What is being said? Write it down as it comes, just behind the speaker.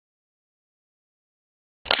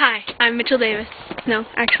Hi, I'm Mitchell Davis. No,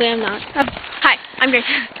 actually I'm not. Hi, I'm Grace.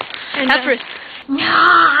 And that's Ruth. No,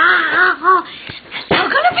 that's how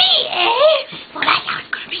it's gonna be, eh? Well, that's how it's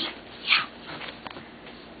gonna be. Yeah.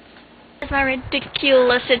 That's my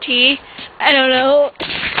ridiculousity. I don't know.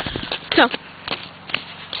 So,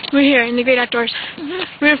 we're here in the great outdoors.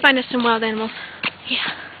 We're gonna find us some wild animals.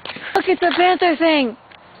 Yeah. Look, it's a panther thing.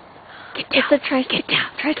 Get down. It's a Triceratops.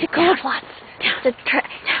 It's a Ow. What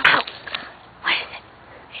is it?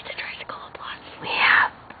 It's a Triceratops. We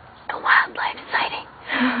have a wildlife sighting.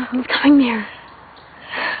 It's coming near.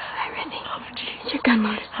 Everything. It's your gun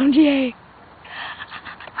mode. OMG.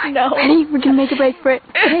 No. Ready? We're gonna make a break for it.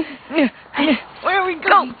 Okay? Where are we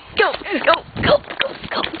going? Go.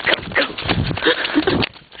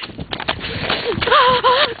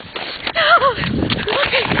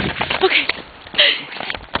 Okay.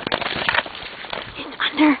 It's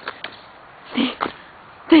under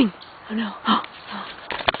Thing. Oh no.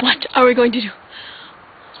 What are we going to do?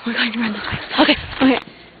 We're going to run this way. Okay.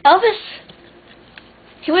 Elvis.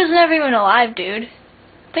 He was never even alive, dude.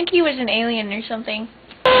 I think he was an alien or something.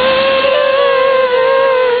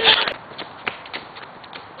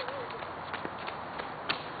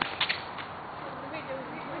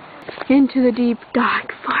 Into the deep,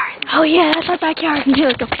 dark forest. Oh yeah, that's our backyard. Okay,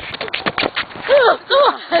 let's go.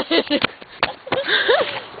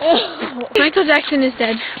 Michael Jackson is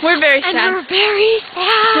dead. We're very sad. And we're very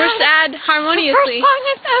sad. We're sad harmoniously. The first song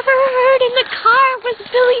I've ever heard in the car was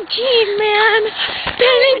Billie Jean, man.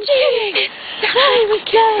 Billie Jean. I was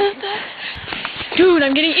dead. Dude,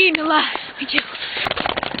 I'm getting eaten alive. Me too.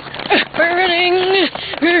 We're running.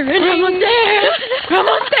 We're almost there. We're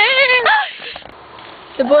almost there.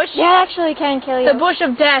 The bush. Yeah, actually, it can kill you. The bush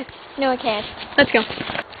of death. No, it can't. Let's go.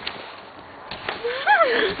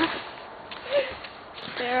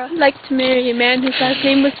 Sarah. I'd like to marry a man whose last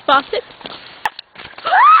name was Fawcett.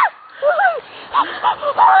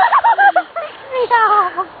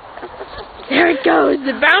 There it goes,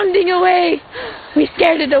 bounding away. We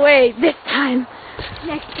scared it away this time.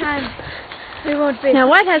 Next time, we won't be. Now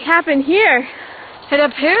what has happened here? It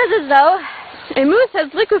appears as though A moose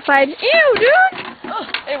has liquefied. Ew, dude! oh,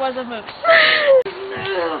 it was a moose.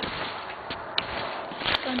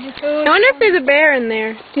 I wonder if there's a bear in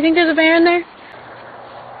there. Do you think there's a bear in there?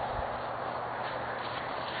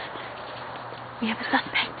 We have a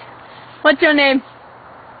suspect. What's your name?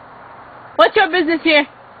 What's your business here?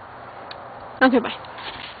 Okay, bye.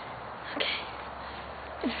 Okay.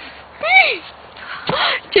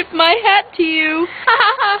 Tip my hat to you.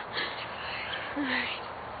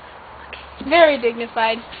 Very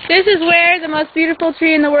dignified. This is where the most beautiful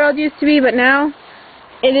tree in the world used to be, but now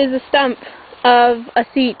it is a stump of a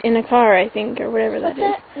seat in a car, I think, or whatever that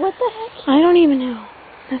is. What the heck? I don't even know.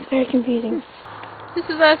 That's very confusing. This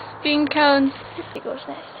is us being cones. Eagle's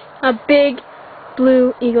nest. A big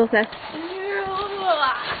blue eagle's nest.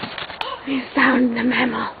 We found the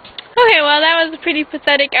mammal. Okay, well that was a pretty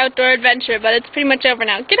pathetic outdoor adventure, but it's pretty much over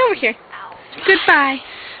now. Get over here. Goodbye.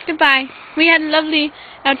 Goodbye. We had a lovely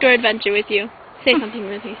outdoor adventure with you. Say something,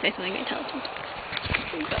 Ruthie. Say something intelligent.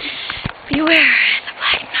 Beware the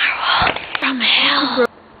black narwhal from hell.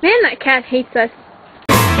 Man, that cat hates us.